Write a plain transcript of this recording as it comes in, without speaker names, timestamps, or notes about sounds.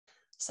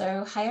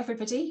So, hi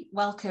everybody,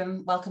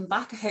 welcome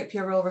back. I hope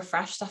you're all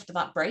refreshed after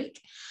that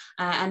break.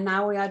 And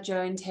now we are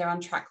joined here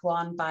on track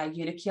one by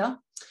uniQure,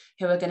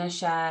 who are going to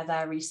share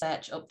their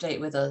research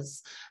update with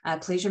us.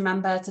 Please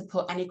remember to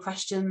put any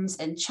questions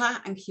in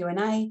chat and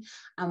Q&A,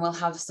 and we'll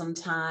have some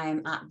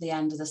time at the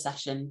end of the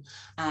session.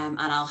 And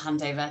I'll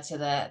hand over to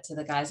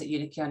the guys at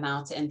uniQure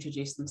now to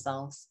introduce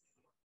themselves.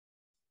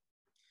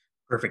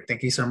 Perfect.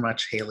 Thank you so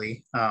much,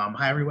 Haley.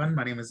 Hi, everyone.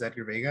 My name is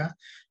Edgar Vega,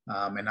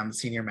 and I'm the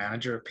Senior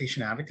Manager of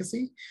Patient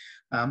Advocacy.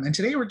 And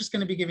today we're just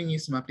going to be giving you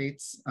some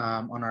updates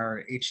on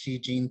our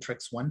HD Gene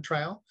Trix-1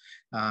 trial,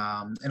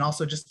 and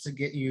also just to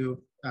get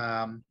you,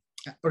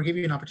 or give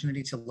you an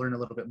opportunity to learn a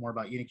little bit more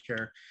about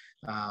uniQure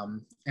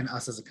and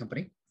us as a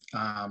company.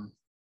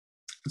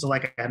 So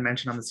like I had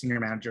mentioned, I'm the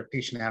Senior Manager of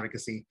Patient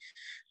Advocacy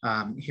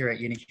here at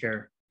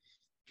uniQure.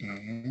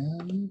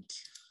 And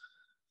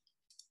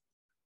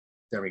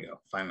there we go.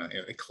 Finally,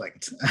 it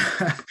clicked.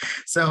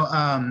 So,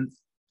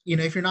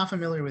 if you're not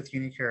familiar with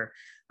uniQure,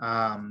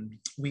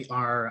 we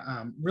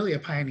are really a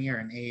pioneer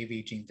in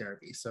AAV gene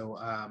therapy. So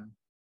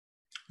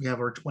we have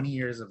over 20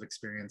 years of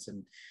experience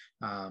in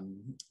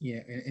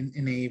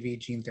AAV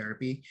gene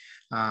therapy.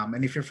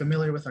 And if you're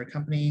familiar with our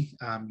company,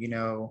 you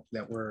know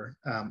that we're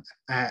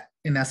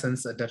in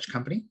essence, a Dutch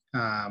company.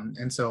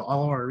 And so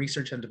all of our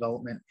research and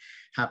development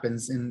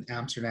happens in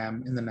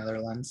Amsterdam, in the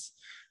Netherlands.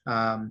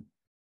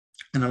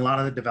 And a lot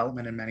of the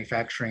development and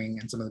manufacturing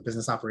and some of the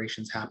business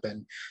operations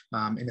happen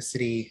in a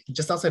city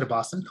just outside of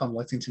Boston called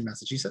Lexington,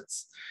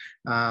 Massachusetts.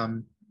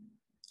 And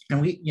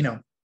we,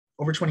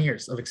 over 20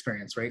 years of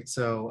experience, right?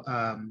 So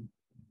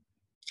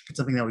it's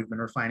something that we've been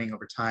refining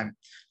over time,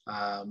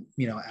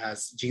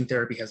 as gene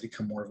therapy has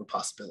become more of a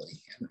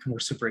possibility. And we're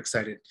super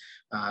excited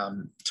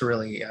to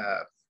really,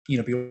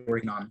 be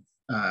working on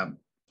a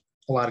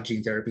lot of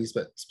gene therapies,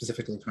 but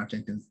specifically for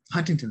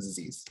Huntington's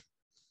disease.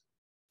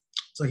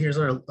 So here's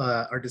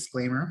our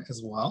disclaimer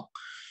as well.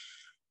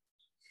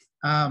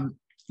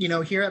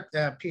 Here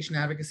at Patient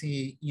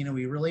Advocacy,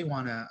 we really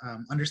want to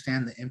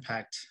understand the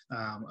impact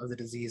of the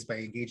disease by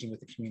engaging with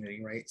the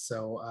community, right?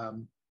 So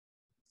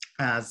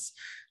as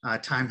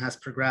time has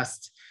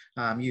progressed,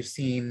 you've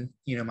seen,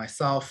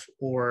 myself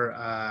or,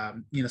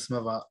 some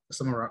of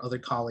our other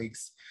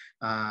colleagues,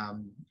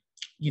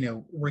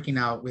 working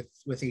out with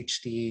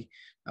HD,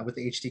 with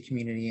the HD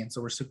community. And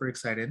so we're super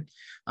excited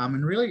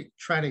and really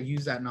try to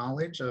use that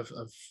knowledge of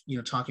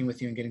talking with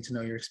you and getting to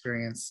know your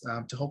experience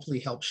to hopefully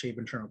help shape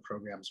internal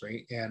programs,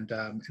 right? And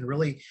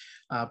really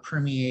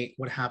permeate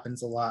what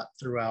happens a lot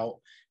throughout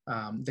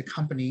the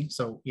company.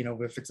 So,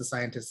 if it's a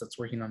scientist that's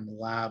working on the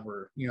lab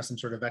or, some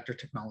sort of vector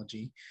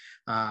technology,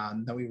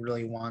 that we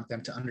really want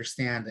them to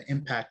understand the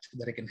impact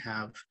that it can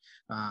have,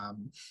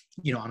 on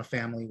a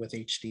family with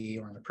HD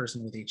or on a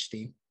person with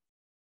HD.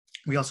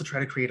 We also try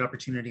to create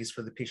opportunities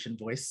for the patient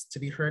voice to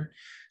be heard,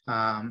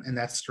 and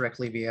that's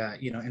directly via,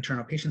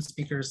 internal patient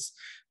speakers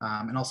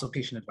and also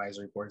patient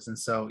advisory boards. And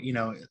so,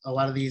 a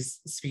lot of these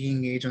speaking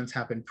engagements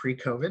happen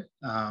pre-COVID,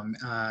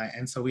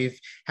 and so we've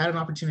had an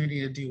opportunity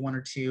to do one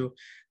or two,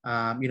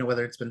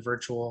 whether it's been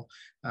virtual,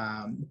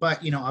 but,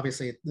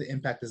 obviously the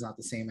impact is not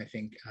the same, I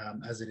think,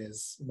 as it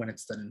is when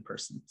it's done in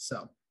person.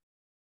 So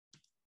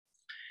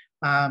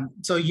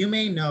you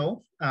may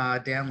know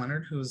Dan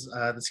Leonard, who's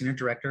the Senior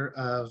Director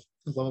of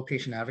Global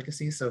Patient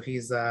Advocacy. So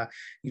he's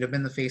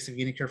been the face of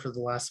uniQure for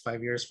the last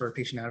 5 years for our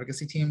patient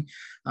advocacy team.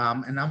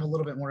 And I'm a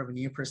little bit more of a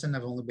new person.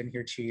 I've only been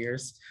here 2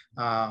 years.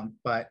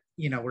 But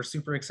we're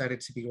super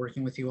excited to be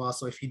working with you all.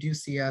 So if you do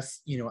see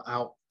us,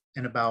 out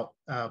and about,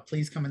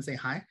 please come and say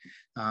hi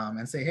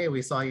and say, hey,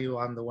 we saw you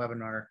on the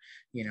webinar,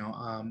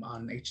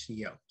 on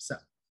HDYO. So.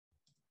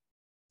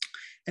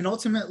 And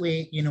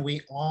ultimately,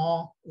 we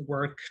all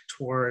work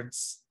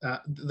towards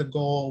the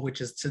goal,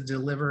 which is to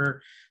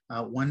deliver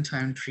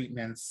one-time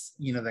treatments,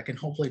 that can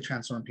hopefully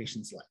transform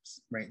patients'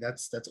 lives, right?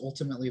 That's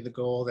ultimately the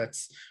goal.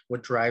 That's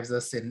what drives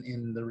us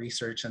in the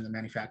research and the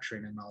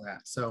manufacturing and all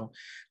that. So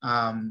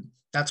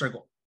that's our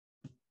goal.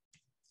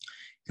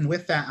 And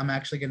with that, I'm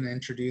actually going to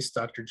introduce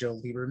Dr.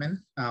 Joe Liberman,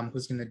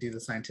 who's going to do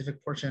the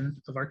scientific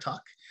portion of our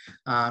talk.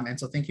 And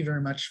so thank you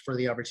very much for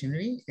the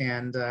opportunity,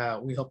 and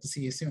we hope to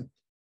see you soon.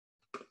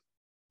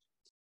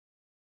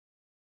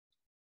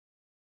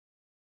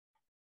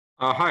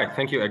 Hi,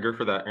 thank you, Edgar,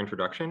 for that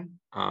introduction.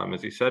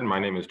 As you said, my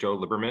name is Joe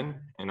Liberman,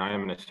 and I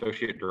am an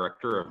Associate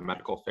Director of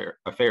Medical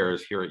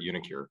Affairs here at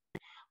uniQure.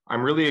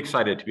 I'm really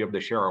excited to be able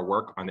to share our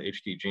work on the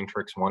HD Gene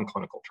Trix-1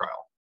 clinical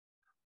trial.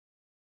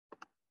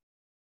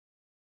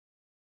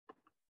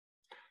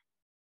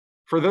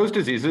 For those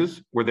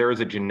diseases where there is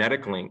a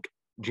genetic link,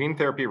 gene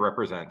therapy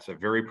represents a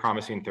very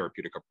promising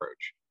therapeutic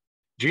approach.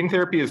 Gene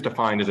therapy is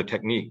defined as a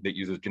technique that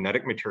uses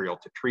genetic material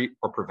to treat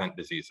or prevent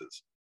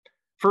diseases.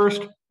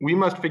 First, we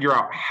must figure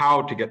out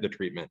how to get the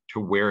treatment to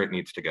where it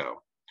needs to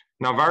go.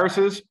 Now,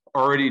 viruses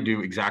already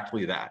do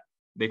exactly that.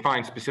 They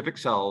find specific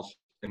cells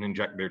and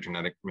inject their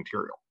genetic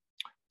material.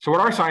 So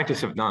what our scientists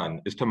have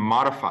done is to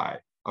modify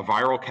a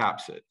viral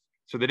capsid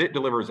so that it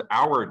delivers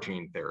our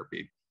gene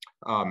therapy,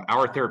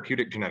 our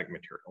therapeutic genetic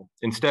material,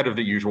 instead of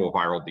the usual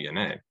viral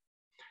DNA.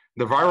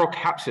 The viral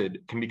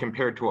capsid can be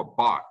compared to a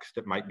box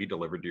that might be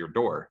delivered to your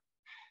door.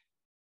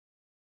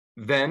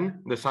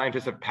 Then the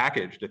scientists have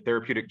packaged the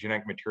therapeutic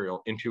genetic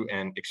material into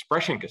an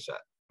expression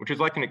cassette, which is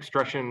like an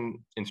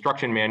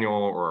instruction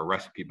manual or a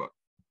recipe book.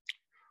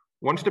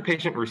 Once the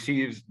patient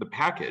receives the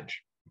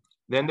package,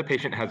 then the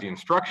patient has the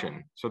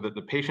instruction so that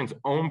the patient's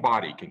own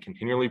body can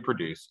continually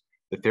produce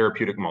the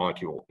therapeutic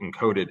molecule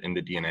encoded in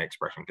the DNA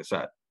expression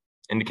cassette.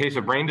 In the case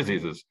of brain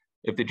diseases,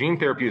 if the gene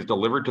therapy is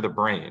delivered to the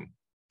brain,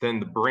 then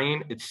the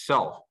brain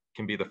itself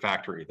can be the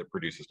factory that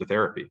produces the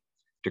therapy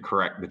to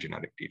correct the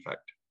genetic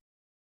defect.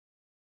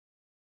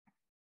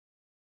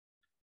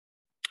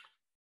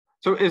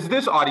 So as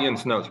this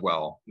audience knows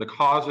well, the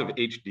cause of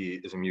HD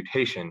is a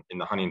mutation in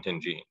the Huntington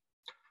gene.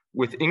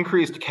 With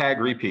increased CAG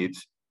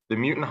repeats, the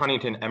mutant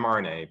Huntington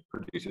mRNA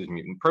produces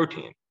mutant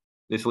protein.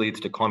 This leads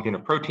to clumping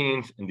of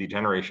proteins and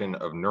degeneration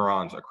of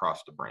neurons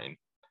across the brain.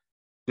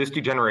 This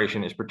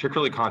degeneration is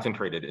particularly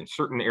concentrated in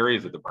certain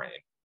areas of the brain,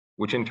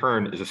 which in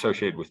turn is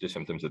associated with the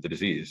symptoms of the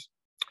disease.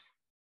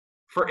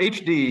 For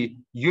HD,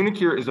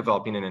 uniQure is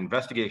developing an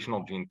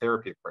investigational gene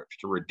therapy approach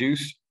to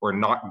reduce or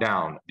knock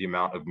down the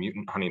amount of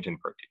mutant Huntington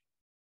protein.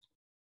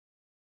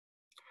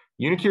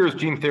 uniQure's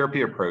gene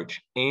therapy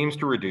approach aims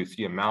to reduce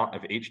the amount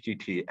of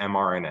HTT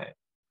mRNA,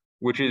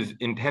 which is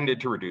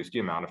intended to reduce the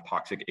amount of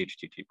toxic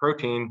HTT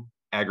protein,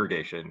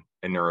 aggregation,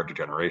 and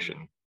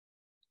neurodegeneration.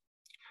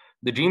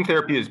 The gene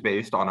therapy is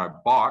based on a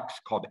box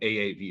called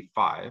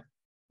AAV5.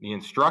 The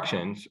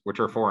instructions, which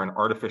are for an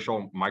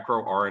artificial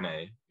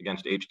microRNA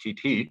against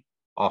HTT,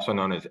 also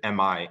known as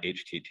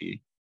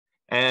miHTT.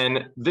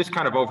 And this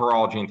kind of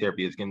overall gene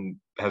therapy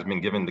has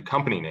been given the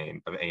company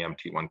name of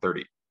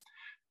AMT-130.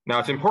 Now,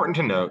 it's important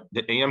to note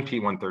that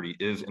AMT-130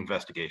 is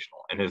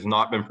investigational and has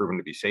not been proven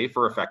to be safe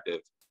or effective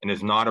and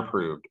is not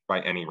approved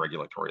by any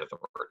regulatory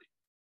authority.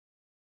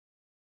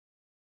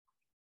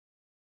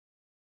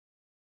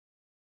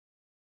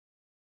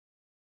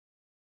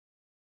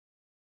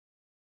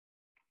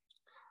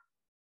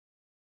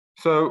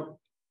 So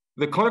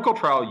the clinical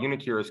trial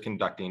uniQure is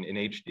conducting in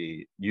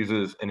HD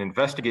uses an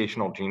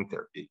investigational gene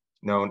therapy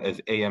known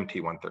as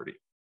AMT-130.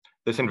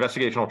 This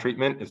investigational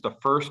treatment is the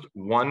first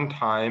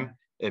one-time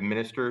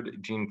administered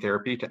gene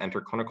therapy to enter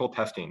clinical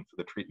testing for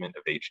the treatment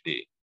of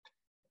HD.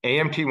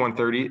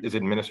 AMT-130 is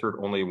administered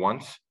only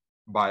once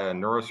by a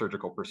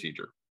neurosurgical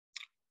procedure.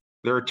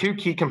 There are two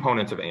key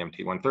components of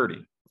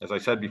AMT-130. As I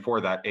said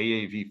before, that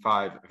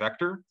AAV5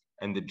 vector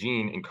and the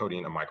gene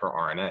encoding a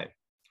microRNA.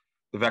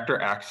 The vector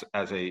acts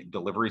as a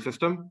delivery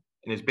system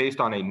and is based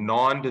on a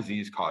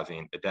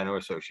non-disease-causing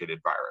adeno-associated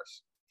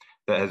virus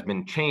that has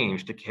been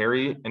changed to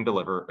carry and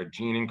deliver a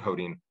gene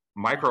encoding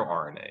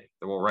microRNA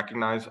that will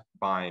recognize,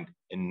 bind,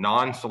 and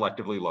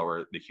non-selectively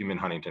lower the human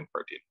Huntington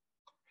protein.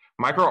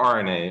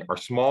 MicroRNA are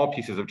small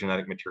pieces of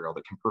genetic material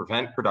that can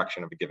prevent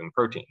production of a given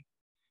protein.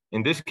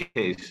 In this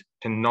case,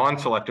 to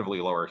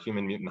non-selectively lower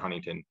human mutant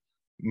Huntington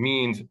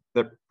means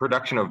the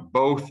production of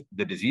both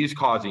the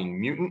disease-causing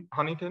mutant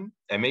Huntington,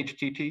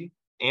 MHTT,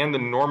 and the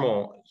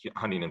normal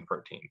Huntington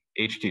protein,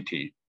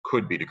 HTT,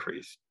 could be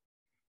decreased.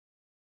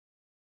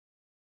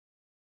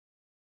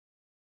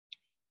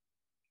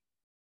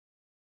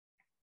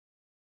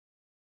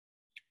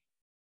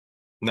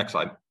 Next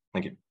slide,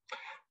 thank you.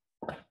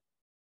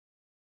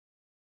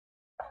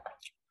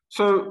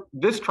 So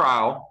this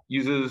trial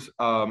uses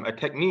a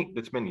technique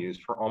that's been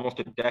used for almost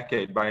a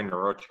decade by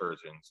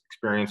neurosurgeons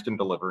experienced in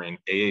delivering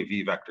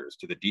AAV vectors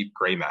to the deep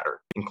gray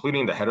matter,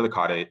 including the head of the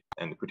caudate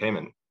and the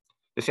putamen.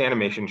 This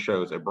animation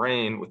shows a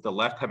brain with the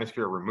left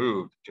hemisphere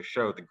removed to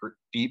show the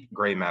deep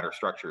gray matter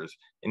structures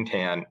in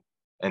tan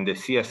and the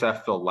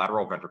CSF-filled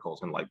lateral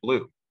ventricles in light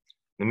blue.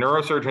 The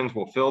neurosurgeons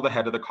will fill the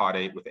head of the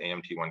caudate with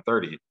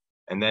AMT-130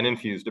 and then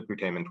infuse the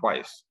putamen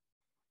twice.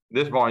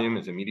 This volume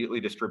is immediately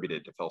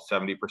distributed to fill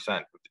 70% of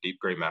the deep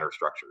gray matter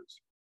structures.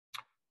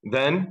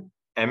 Then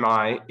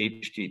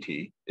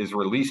miHTT is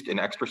released in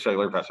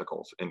extracellular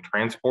vesicles and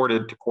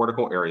transported to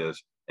cortical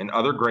areas and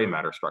other gray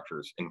matter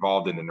structures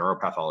involved in the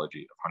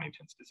neuropathology of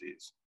Huntington's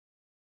disease.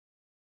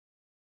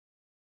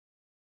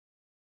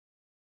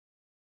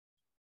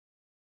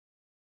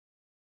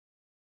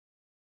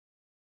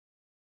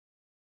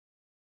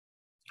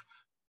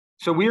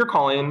 So we are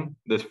calling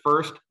this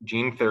first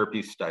gene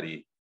therapy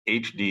study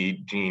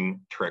HD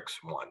Gene Tricks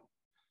 1.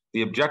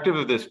 The objective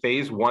of this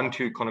phase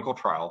 1/2 clinical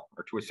trial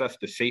are to assess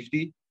the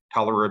safety,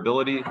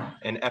 tolerability,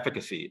 and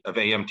efficacy of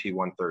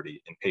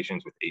AMT-130 in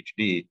patients with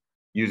HD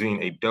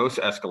using a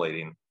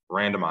dose-escalating,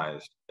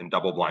 randomized, and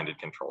double-blinded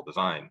control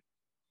design.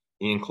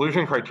 The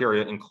inclusion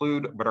criteria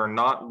include, but are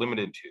not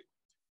limited to,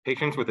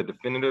 patients with a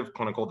definitive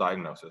clinical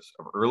diagnosis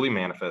of early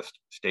manifest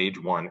stage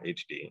 1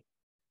 HD,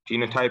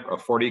 genotype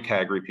of 40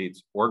 CAG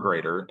repeats or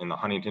greater in the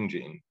Huntington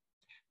gene,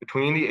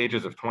 between the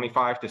ages of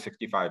 25 to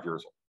 65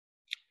 years old.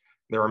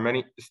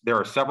 There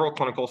are several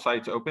clinical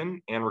sites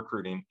open and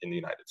recruiting in the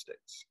United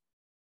States.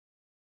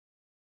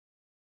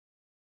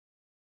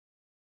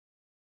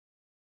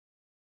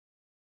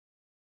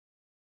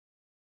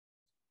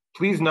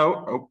 Please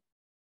note,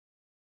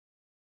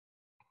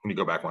 can you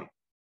go back one?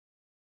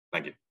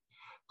 Thank you.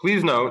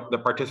 Please note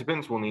that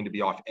participants will need to be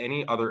off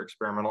any other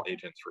experimental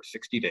agents for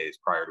 60 days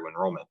prior to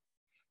enrollment.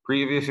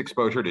 Previous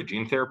exposure to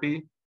gene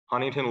therapy,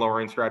 Huntington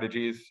lowering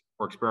strategies,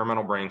 or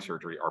experimental brain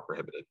surgery are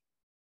prohibited.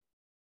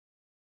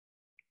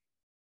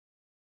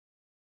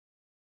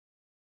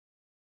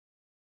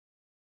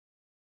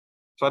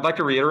 So I'd like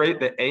to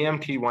reiterate that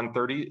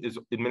AMT-130 is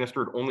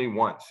administered only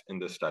once in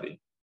this study.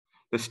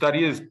 The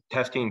study is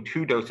testing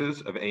 2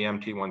 doses of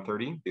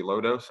AMT-130, the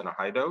low dose and a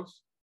high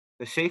dose.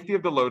 The safety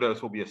of the low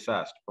dose will be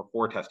assessed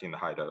before testing the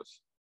high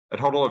dose. A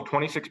total of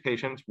 26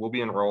 patients will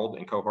be enrolled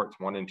in cohorts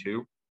 1 and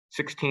 2,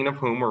 16 of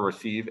whom will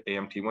receive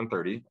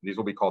AMT-130. These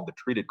will be called the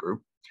treated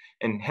group,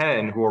 and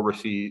 10 who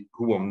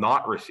will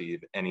not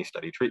receive any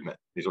study treatment.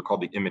 These are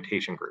called the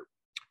imitation group.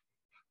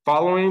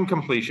 Following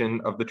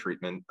completion of the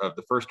treatment of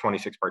the first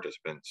 26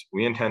 participants,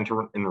 we intend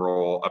to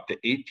enroll up to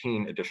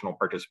 18 additional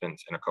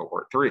participants in a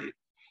cohort 3,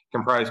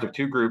 comprised of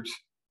 2 groups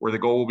where the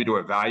goal will be to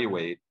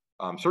evaluate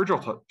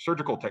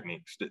surgical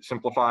techniques that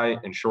simplify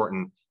and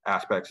shorten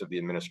aspects of the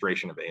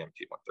administration of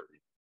AMT-130.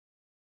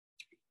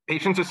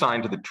 Patients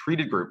assigned to the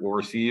treated group will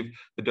receive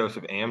the dose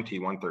of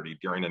AMT-130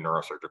 during a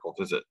neurosurgical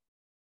visit.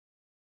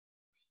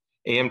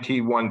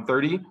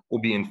 AMT-130 will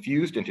be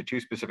infused into 2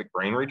 specific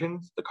brain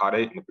regions, the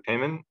caudate and the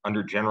putamen,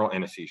 under general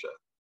anesthesia.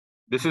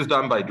 This is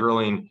done by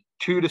drilling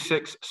 2 to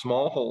 6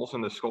 small holes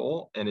in the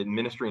skull and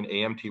administering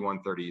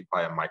AMT-130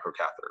 by a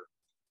microcatheter.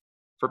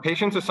 For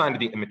patients assigned to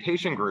the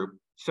imitation group,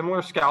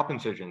 similar scalp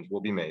incisions will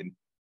be made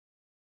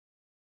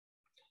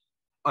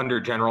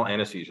under general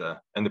anesthesia,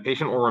 and the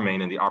patient will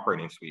remain in the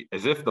operating suite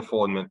as if the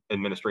full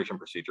administration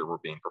procedure were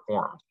being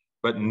performed,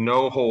 but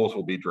no holes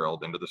will be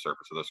drilled into the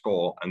surface of the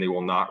skull, and they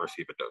will not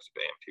receive a dose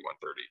of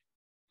AMT-130.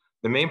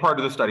 The main part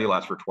of the study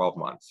lasts for 12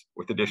 months,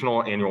 with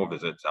additional annual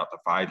visits out to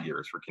 5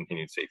 years for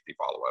continued safety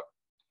follow-up.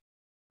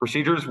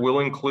 Procedures will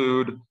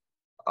include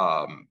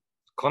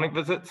clinic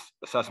visits,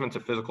 assessments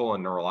of physical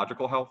and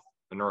neurological health,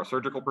 a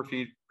neurosurgical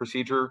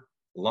procedure,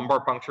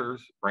 lumbar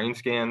punctures, brain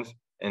scans,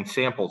 and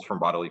samples from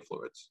bodily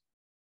fluids.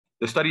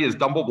 The study is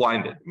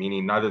double-blinded,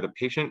 meaning neither the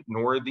patient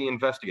nor the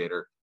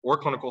investigator or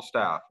clinical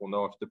staff will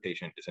know if the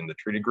patient is in the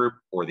treated group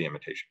or the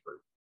imitation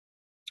group.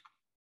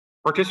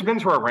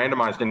 Participants who are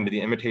randomized into the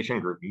imitation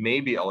group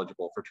may be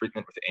eligible for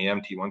treatment with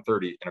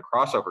AMT-130 in a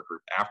crossover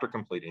group after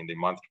completing the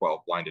month 12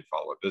 blinded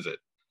follow-up visit,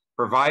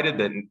 provided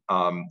that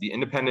the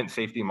Independent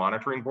Safety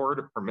Monitoring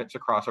Board permits a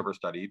crossover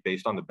study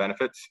based on the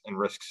benefits and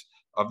risks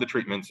of the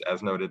treatments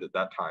as noted at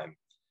that time,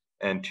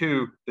 and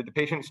 2, that the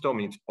patient still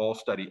meets all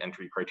study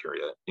entry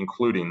criteria,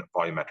 including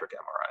volumetric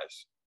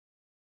MRIs.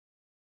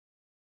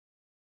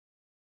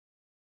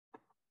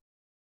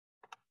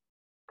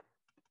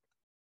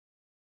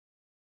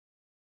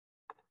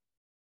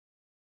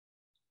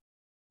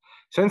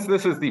 Since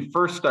this is the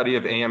first study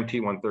of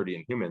AMT-130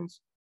 in humans,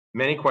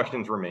 many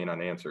questions remain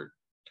unanswered.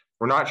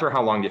 We're not sure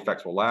how long the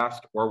effects will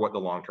last or what the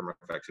long-term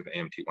effects of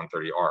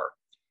AMT-130 are.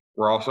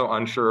 We're also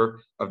unsure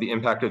of the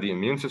impact of the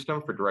immune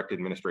system for direct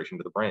administration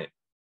to the brain.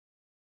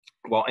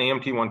 While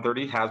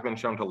AMT-130 has been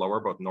shown to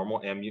lower both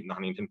normal and mutant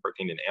Huntington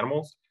protein in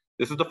animals,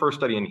 this is the first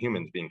study in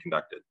humans being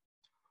conducted.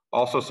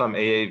 Also, some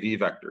AAV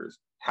vectors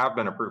have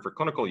been approved for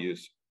clinical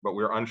use, but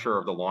we're unsure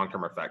of the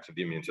long-term effects of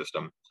the immune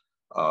system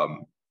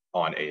on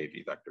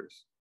AAV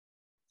vectors.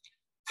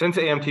 Since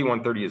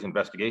AMT-130 is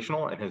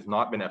investigational and has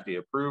not been FDA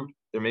approved,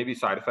 there may be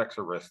side effects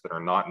or risks that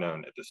are not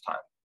known at this time.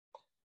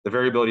 The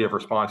variability of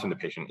response in the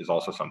patient is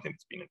also something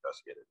that's being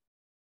investigated.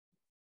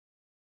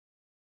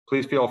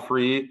 Please feel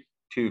free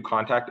to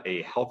contact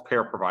a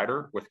healthcare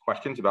provider with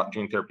questions about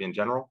gene therapy in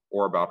general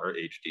or about our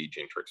HD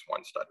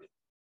GeneTrix-1 study.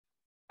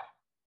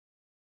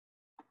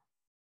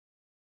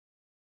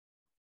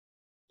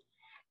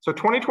 So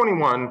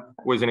 2021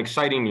 was an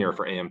exciting year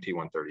for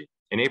AMT-130.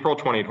 In April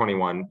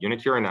 2021,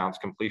 uniQure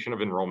announced completion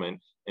of enrollment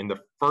in the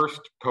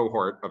first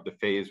cohort of the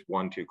phase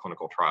 1/2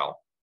 clinical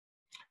trial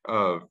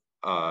of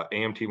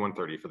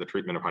AMT-130 for the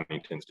treatment of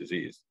Huntington's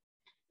disease.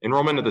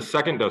 Enrollment of the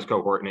second dose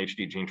cohort in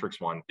HD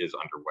GeneTrix-1 is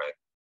underway.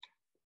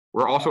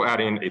 We're also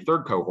adding a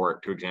third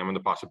cohort to examine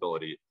the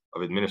possibility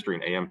of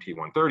administering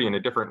AMT-130 in a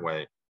different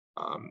way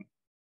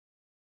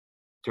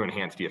to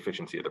enhance the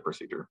efficiency of the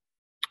procedure.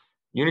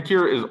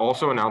 uniQure has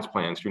also announced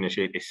plans to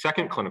initiate a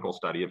second clinical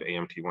study of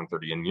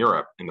AMT-130 in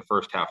Europe in the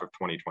first half of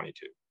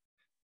 2022.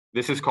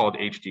 This is called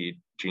HD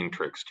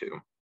GeneTrix-2.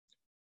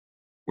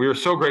 We are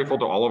so grateful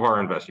to all of our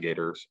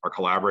investigators, our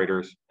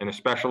collaborators, and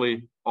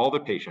especially all the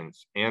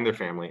patients and their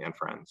family and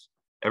friends.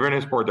 Everyone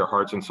has poured their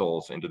hearts and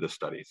souls into this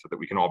study so that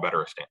we can all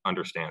better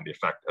understand the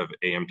effect of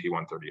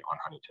AMT-130 on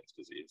Huntington's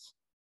disease.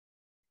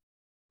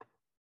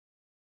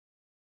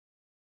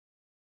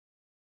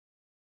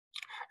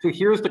 So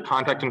here's the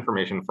contact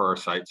information for our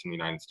sites in the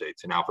United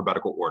States in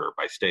alphabetical order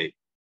by state.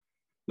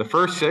 The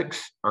first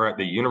 6 are at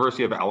the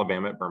University of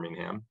Alabama at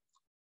Birmingham,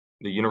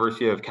 the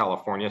University of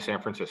California, San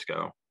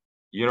Francisco,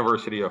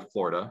 University of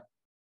Florida,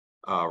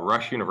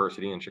 Rush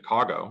University in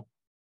Chicago,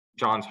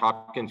 Johns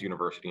Hopkins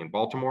University in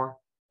Baltimore,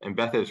 and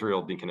Beth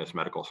Israel Deaconess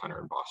Medical Center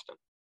in Boston.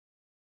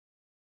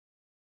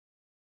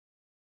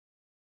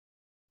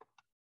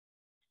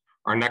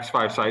 Our next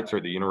 5 sites are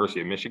the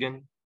University of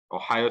Michigan,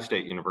 Ohio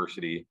State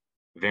University,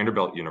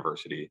 Vanderbilt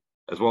University,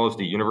 as well as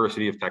the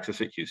University of Texas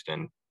at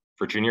Houston,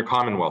 Virginia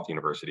Commonwealth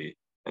University,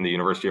 and the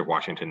University of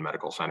Washington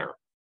Medical Center.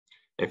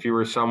 If you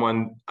are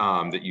someone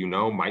that you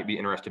know might be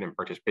interested in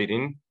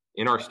participating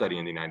in our study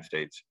in the United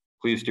States,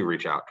 please do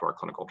reach out to our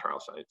clinical trial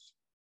sites.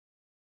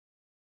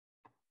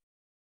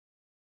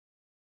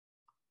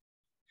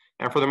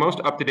 And for the most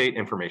up-to-date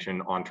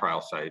information on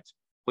trial sites,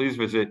 please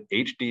visit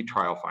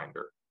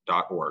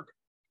hdtrialfinder.org,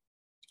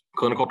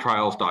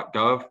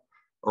 clinicaltrials.gov,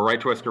 or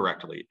write to us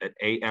directly at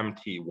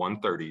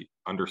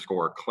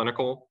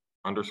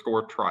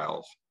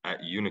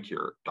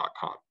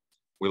amt130_clinical_trials@uniQure.com.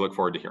 We look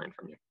forward to hearing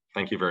from you.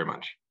 Thank you very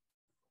much.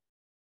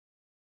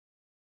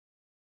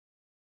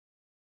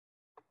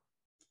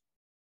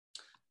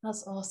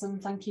 That's awesome.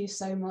 Thank you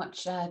so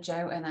much,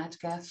 Joe and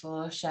Edgar,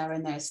 for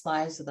sharing those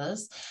slides with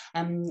us.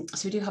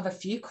 So we do have a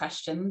few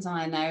questions.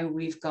 I know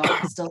we've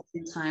got still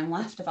some time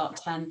left, about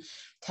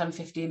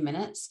 15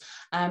 minutes.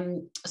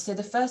 So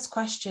the first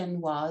question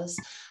was,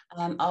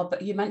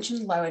 you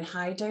mentioned low and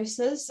high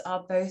doses.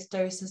 Are both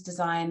doses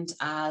designed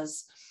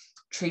as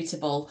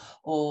treatable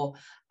or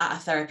at a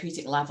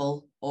therapeutic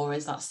level, or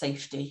is that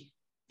safety?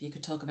 If you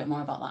could talk a bit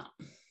more about that.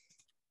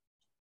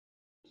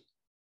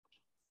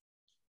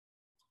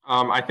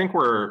 I think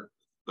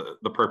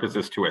the purpose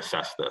is to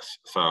assess this.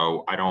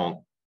 So I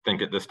don't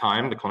think at this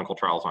time the clinical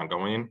trial is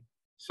ongoing.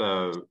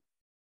 So,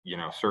 you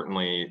know,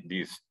 certainly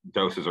these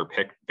doses are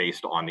picked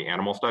based on the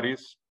animal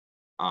studies,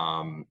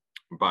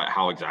 but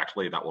how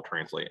exactly that will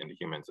translate into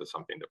humans is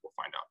something that we'll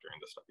find out during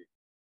the study.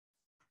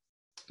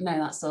 No,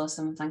 that's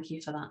awesome. Thank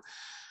you for that.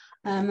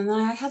 And then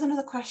I had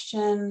another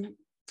question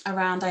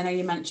around, I know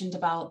you mentioned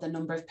about the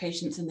number of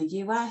patients in the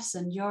US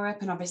and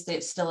Europe, and obviously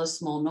it's still a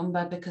small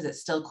number because it's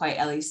still quite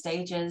early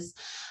stages.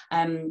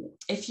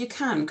 If you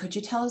can, could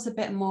you tell us a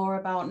bit more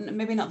about,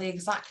 maybe not the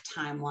exact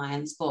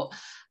timelines, but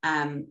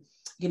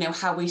you know,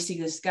 how we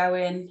see this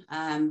going?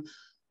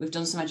 We've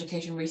done some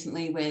education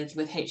recently with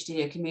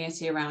HDYO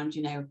community around,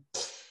 you know,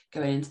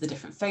 going into the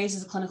different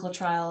phases of clinical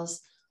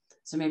trials.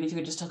 So maybe if you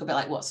could just talk about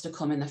like what's to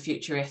come in the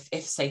future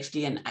if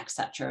safety and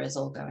etc. is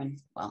all going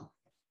well.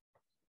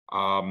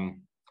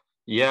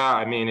 Yeah,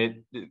 I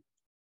mean,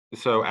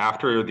 so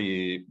after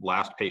the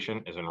last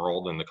patient is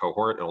enrolled in the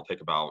cohort,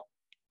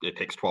 it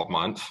takes 12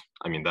 months.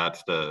 I mean,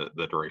 that's the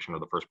duration of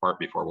the first part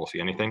before we'll see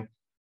anything.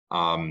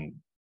 And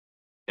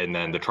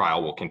then the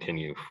trial will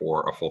continue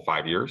for a full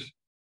 5 years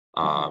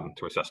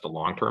to assess the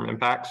long-term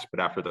impacts.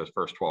 But after those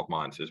first 12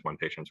 months is when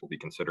patients will be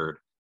considered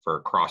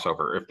for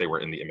crossover if they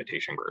were in the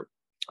imitation group.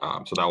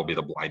 So that will be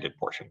the blinded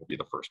portion, will be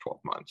the first 12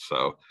 months.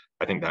 So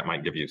I think that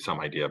might give you some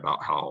idea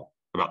about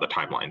the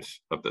timelines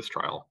of this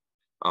trial.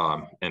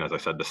 And as I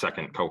said, the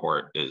second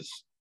cohort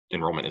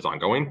enrollment is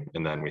ongoing,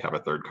 and then we have a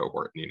third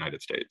cohort in the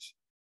United States.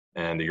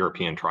 And the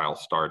European trial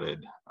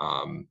started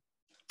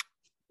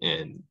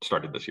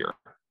this year.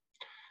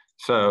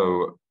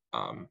 So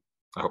I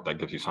hope that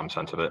gives you some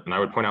sense of it. And I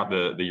would point out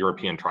the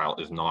European trial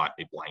is not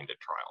a blinded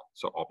trial.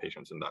 So all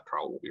patients in that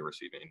trial will be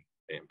receiving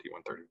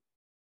AMT-130.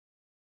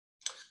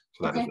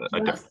 So that is a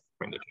difference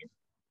between the two.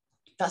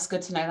 That's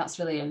good to know. That's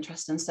really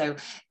interesting. So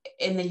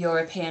in the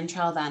European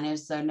trial then,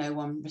 is there no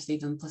one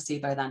receiving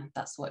placebo then?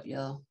 That's what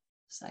you're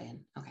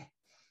saying. Okay.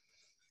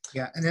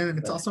 Yeah, and then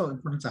it's also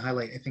important to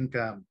highlight, I think,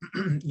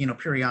 you know,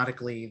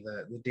 periodically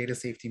the Data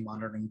Safety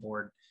Monitoring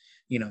Board,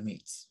 you know,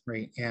 meets,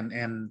 right?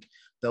 And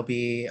there'll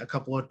be a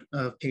couple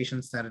of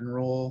patients that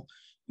enroll,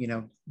 you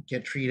know,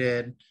 get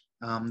treated.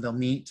 They'll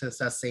meet to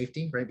assess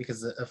safety, right?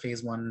 Because a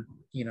phase 1,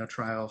 you know,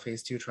 trial,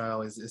 phase 2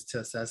 trial is to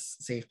assess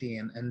safety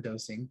and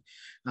dosing.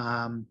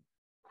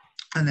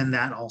 And then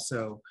that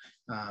also,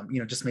 you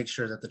know, just make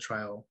sure that the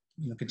trial,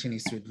 you know,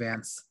 continues to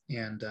advance,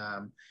 and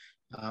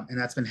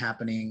that's been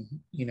happening,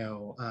 you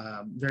know,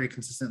 very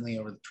consistently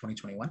over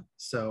 2021.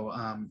 So,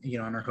 you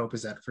know, and our hope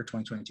is that for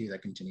 2022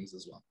 that continues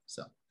as well.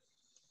 So,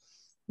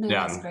 no,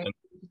 yeah, that's great.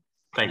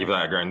 Thank you for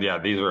that, Garen. Yeah,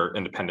 these are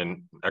independent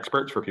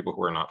experts for people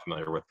who are not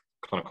familiar with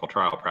clinical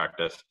trial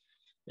practice.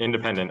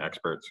 Independent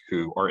experts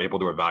who are able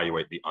to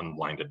evaluate the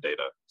unblinded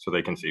data. So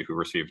they can see who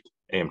received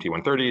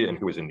AMT-130 and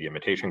who is in the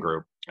imitation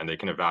group, and they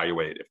can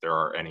evaluate if there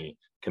are any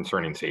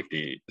concerning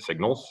safety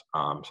signals.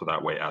 So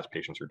that way, as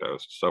patients are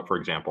dosed. So for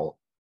example,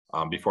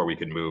 before we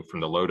could move from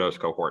the low dose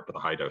cohort to the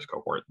high dose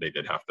cohort, they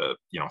did have to,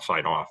 you know,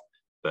 sign off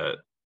that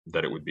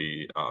it would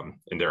be,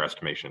 in their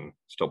estimation,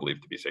 still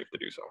believed to be safe to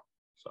do so.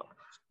 So.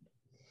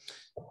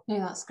 No,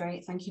 that's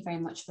great. Thank you very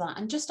much for that.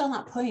 And just on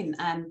that point,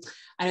 I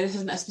know this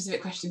isn't a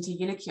specific question to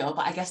uniQure,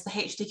 but I guess the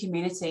HD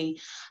community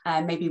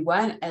maybe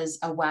weren't as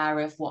aware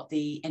of what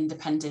the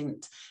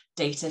independent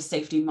data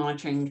safety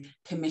monitoring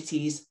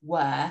committees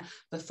were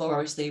before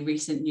obviously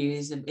recent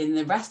news in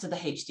the rest of the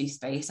HD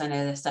space. I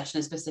know this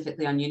session is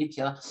specifically on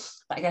uniQure,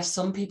 but I guess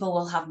some people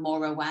will have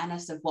more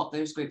awareness of what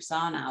those groups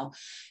are now.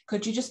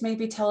 Could you just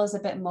maybe tell us a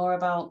bit more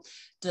about,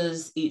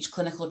 does each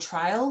clinical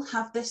trial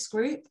have this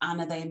group,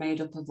 and are they made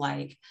up of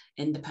like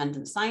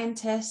independent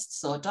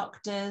scientists or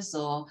doctors,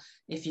 or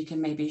if you can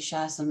maybe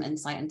share some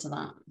insight into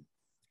that?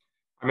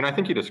 I mean, I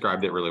think you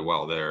described it really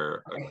well.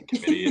 They're a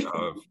committee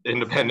of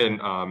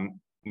independent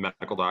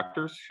medical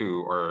doctors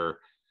who are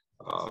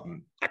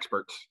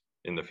experts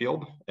in the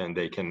field, and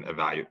they can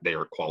evaluate. They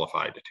are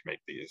qualified to make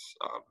these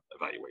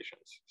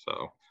evaluations.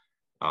 So,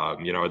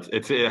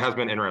 it has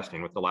been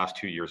interesting with the last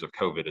 2 years of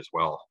COVID as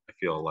well. I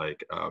feel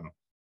like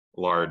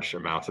large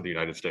amounts of the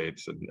United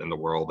States and the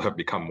world have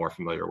become more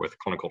familiar with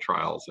clinical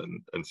trials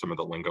and some of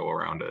the lingo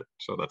around it.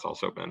 So that's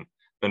also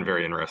been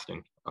very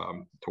interesting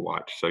to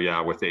watch. So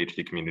yeah, with the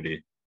HD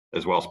community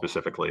as well,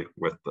 specifically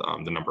with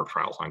the number of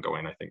trials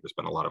ongoing, I think there's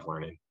been a lot of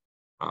learning.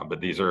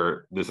 But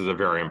this is a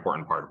very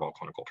important part of all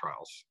clinical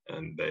trials,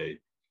 and they,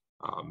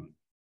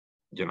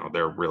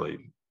 they're really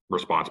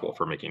responsible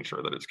for making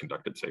sure that it's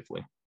conducted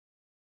safely.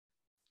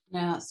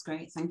 No, that's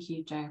great. Thank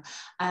you, Joe.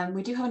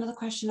 We do have another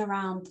question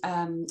around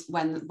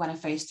when a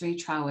phase 3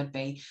 trial would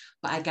be,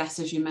 but I guess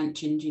as you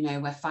mentioned,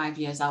 we're 5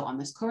 years out on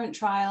this current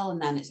trial,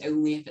 and then it's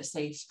only if it's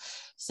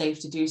safe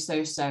to do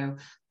so. So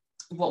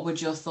what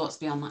would your thoughts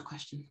be on that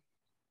question?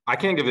 I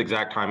can't give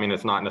exact timing.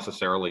 It's not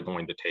necessarily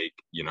going to take,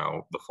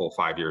 the full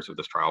 5 years of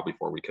this trial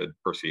before we could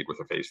proceed with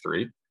a phase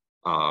 3.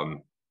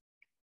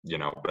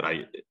 But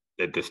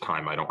at this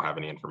time, I don't have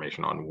any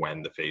information on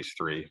when the phase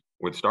 3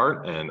 would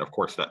start. And of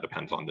course, that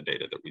depends on the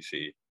data that we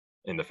see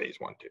in the phase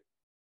 1 too.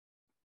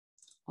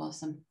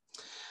 Awesome.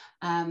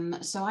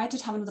 So I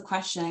did have another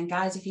question, and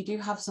guys, if you do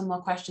have some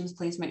more questions,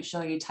 please make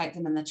sure you type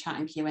them in the chat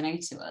and Q&A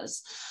to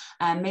us.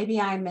 Maybe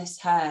I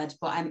misheard,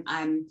 but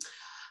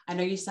I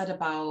know you said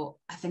about,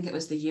 I think it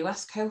was the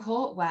US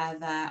cohort where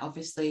they're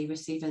obviously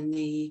receiving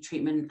the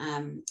treatment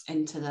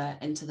into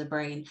the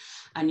brain,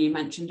 and you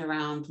mentioned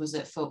around, was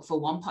it for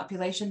one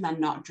population, they're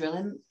not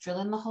drilling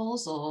the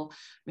holes or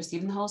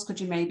receiving the holes? Could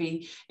you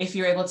maybe, if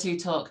you're able to,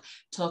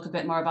 talk a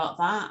bit more about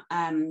that?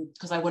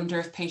 Because I wonder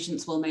if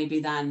patients will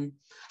maybe then,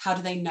 how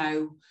do they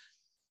know?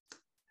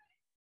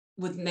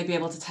 Would they be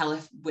able to tell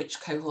which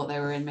cohort they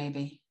were in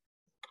maybe?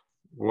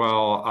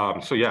 Well,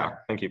 so yeah,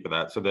 thank you for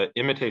that. So the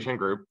imitation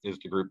group is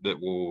the group that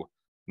will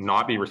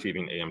not be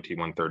receiving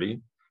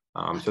AMT-130.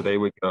 So they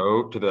would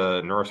go to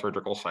the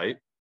neurosurgical site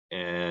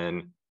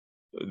and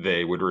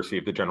they would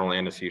receive the general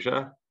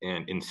anesthesia,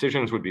 and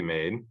incisions would be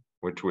made,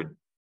 which would,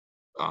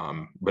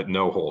 but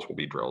no holes will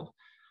be drilled.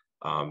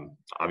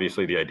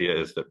 Obviously, the idea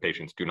is that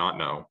patients do not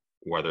know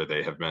whether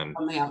they have been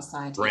on the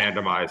outside,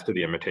 randomized to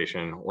the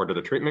imitation or to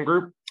the treatment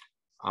group.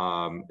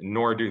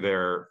 Nor do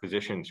their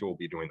physicians who will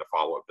be doing the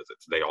follow-up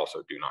visits. They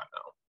also do not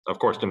know. Of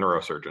course, the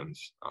neurosurgeons,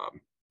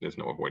 there's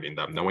no avoiding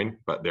them knowing,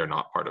 but they're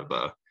not part of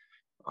the,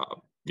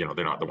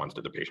 they're not the ones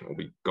that the patient will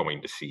be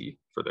going to see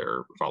for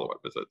their follow-up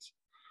visits.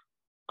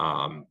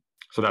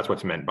 So that's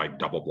what's meant by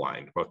double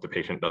blind. Both the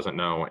patient doesn't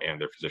know and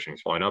their physician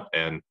is following up.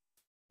 And,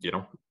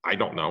 I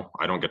don't know.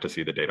 I don't get to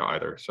see the data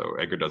either. So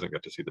Edgar doesn't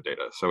get to see the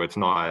data. So it's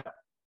not,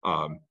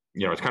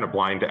 it's kind of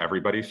blind to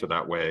everybody. So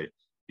that way,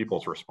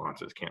 people's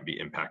responses can't be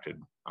impacted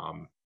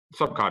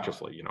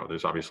subconsciously.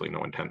 There's obviously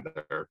no intent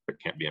there, but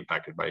can't be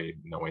impacted by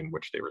knowing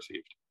which they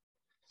received.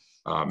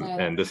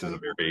 And this is a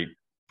very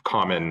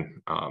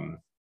common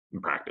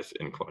practice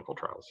in clinical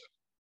trials.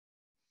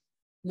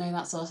 No,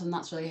 that's awesome.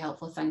 That's really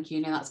helpful. Thank you.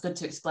 No, that's good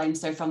to explain.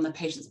 So from the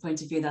patient's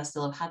point of view, they'll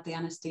still have had the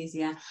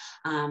anesthesia,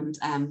 and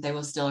they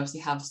will still obviously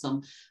have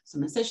some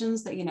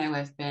incisions that,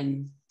 have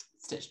been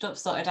stitched up,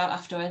 sorted out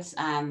afterwards,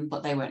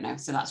 but they won't know.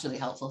 So that's really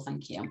helpful.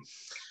 Thank you.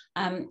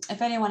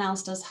 If anyone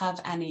else does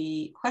have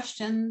any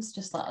questions,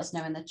 just let us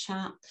know in the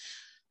chat.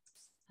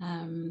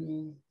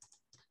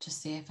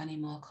 Just see if any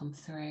more come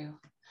through.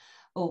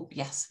 Oh,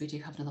 yes, we do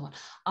have another one.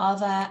 Are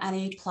there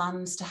any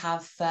plans to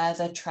have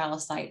further trial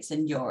sites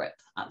in Europe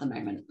at the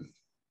moment?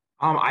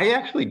 I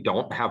actually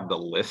don't have the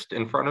list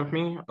in front of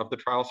me of the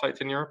trial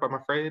sites in Europe, I'm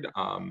afraid.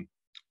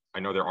 I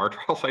know there are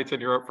trial sites in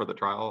Europe for the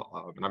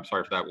trial, and I'm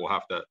sorry for that. We'll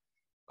have to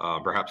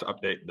perhaps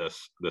update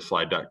this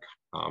slide deck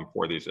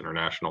for these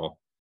international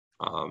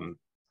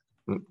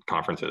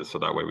conferences, so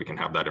that way we can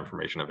have that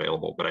information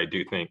available. But I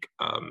do think,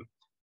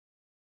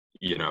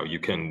 you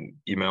can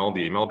email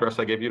the email address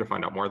I gave you to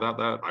find out more about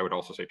that. I would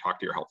also say talk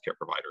to your healthcare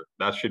provider.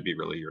 That should be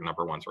really your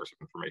number one source of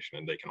information,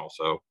 and they can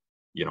also,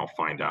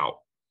 find out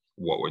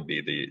what would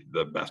be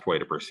the best way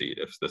to proceed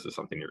if this is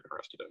something you're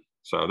interested in.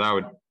 So that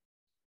would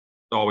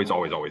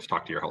always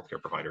talk to your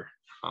healthcare provider,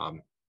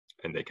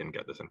 and they can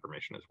get this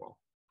information as well.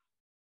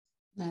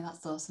 No,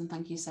 that's awesome.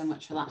 Thank you so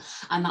much for that.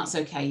 And that's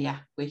okay. Yeah,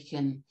 we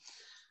can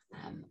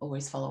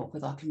always follow up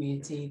with our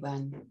community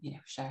when,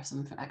 share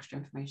some extra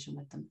information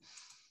with them.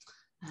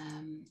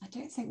 I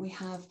don't think we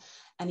have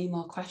any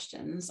more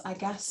questions. I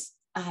guess,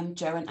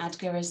 Joe and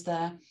Edgar, is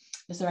there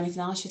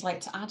anything else you'd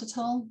like to add at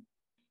all?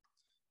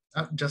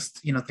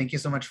 Just, thank you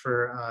so much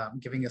for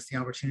giving us the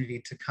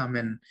opportunity to come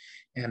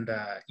and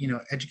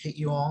educate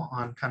you all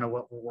on kind of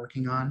what we're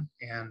working on.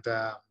 And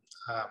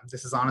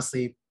this is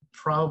honestly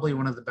probably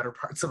one of the better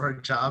parts of our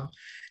job,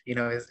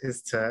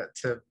 is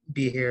to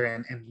be here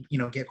and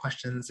get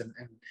questions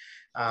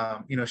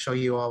and show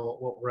you all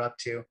what we're up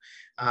to,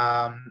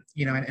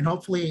 and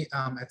hopefully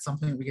at some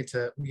point we get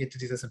to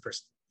do this in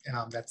person.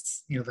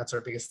 That's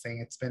our biggest thing.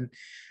 It's been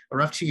a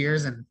rough 2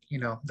 years, and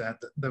that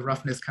the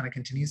roughness kind of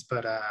continues,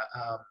 but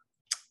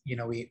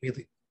we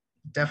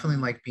definitely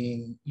like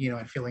being,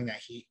 and feeling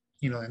that heat,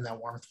 and that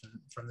warmth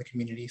from the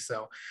community.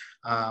 So,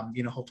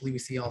 hopefully we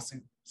see you all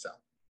soon. So.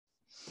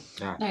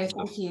 Yeah. No,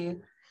 thank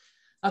you.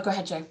 Oh, go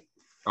ahead, Joe.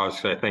 I was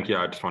saying, thank you.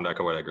 I just wanted to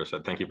echo what Edgar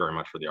said. Thank you very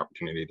much for the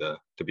opportunity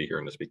to be here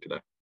and to speak today.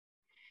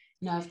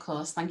 No, of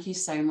course. Thank you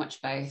so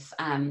much, both.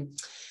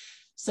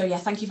 So yeah,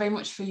 thank you very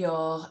much for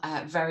your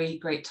very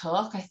great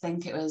talk. I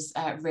think it was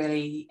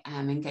really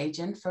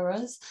engaging for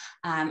us.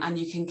 And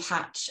you can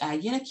catch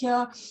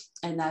uniQure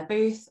in their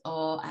booth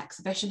or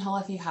exhibition hall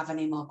if you have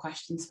any more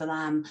questions for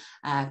them.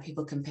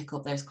 People can pick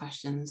up those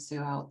questions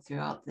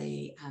throughout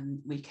the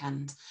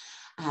weekend.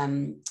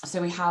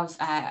 So we have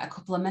a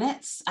couple of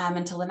minutes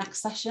until the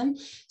next session.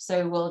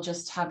 So we'll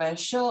just have a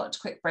short,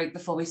 quick break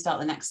before we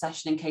start the next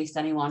session in case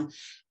anyone,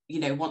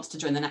 wants to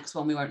join the next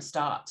one. We won't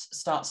start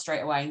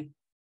straight away.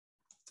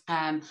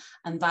 And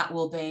that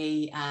will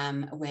be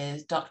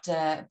with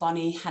Dr.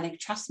 Bonnie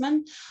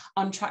Hennig-Trastman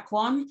on track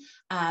 1,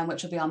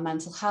 which will be on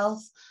mental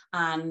health,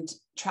 and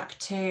track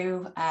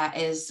 2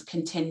 is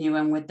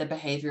continuing with the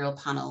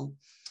behavioural panel.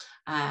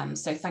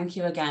 So thank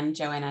you again,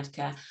 Joe and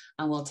Edgar,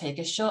 and we'll take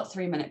a short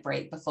 3-minute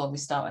break before we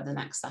start with the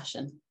next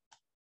session.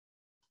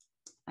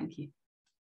 Thank you.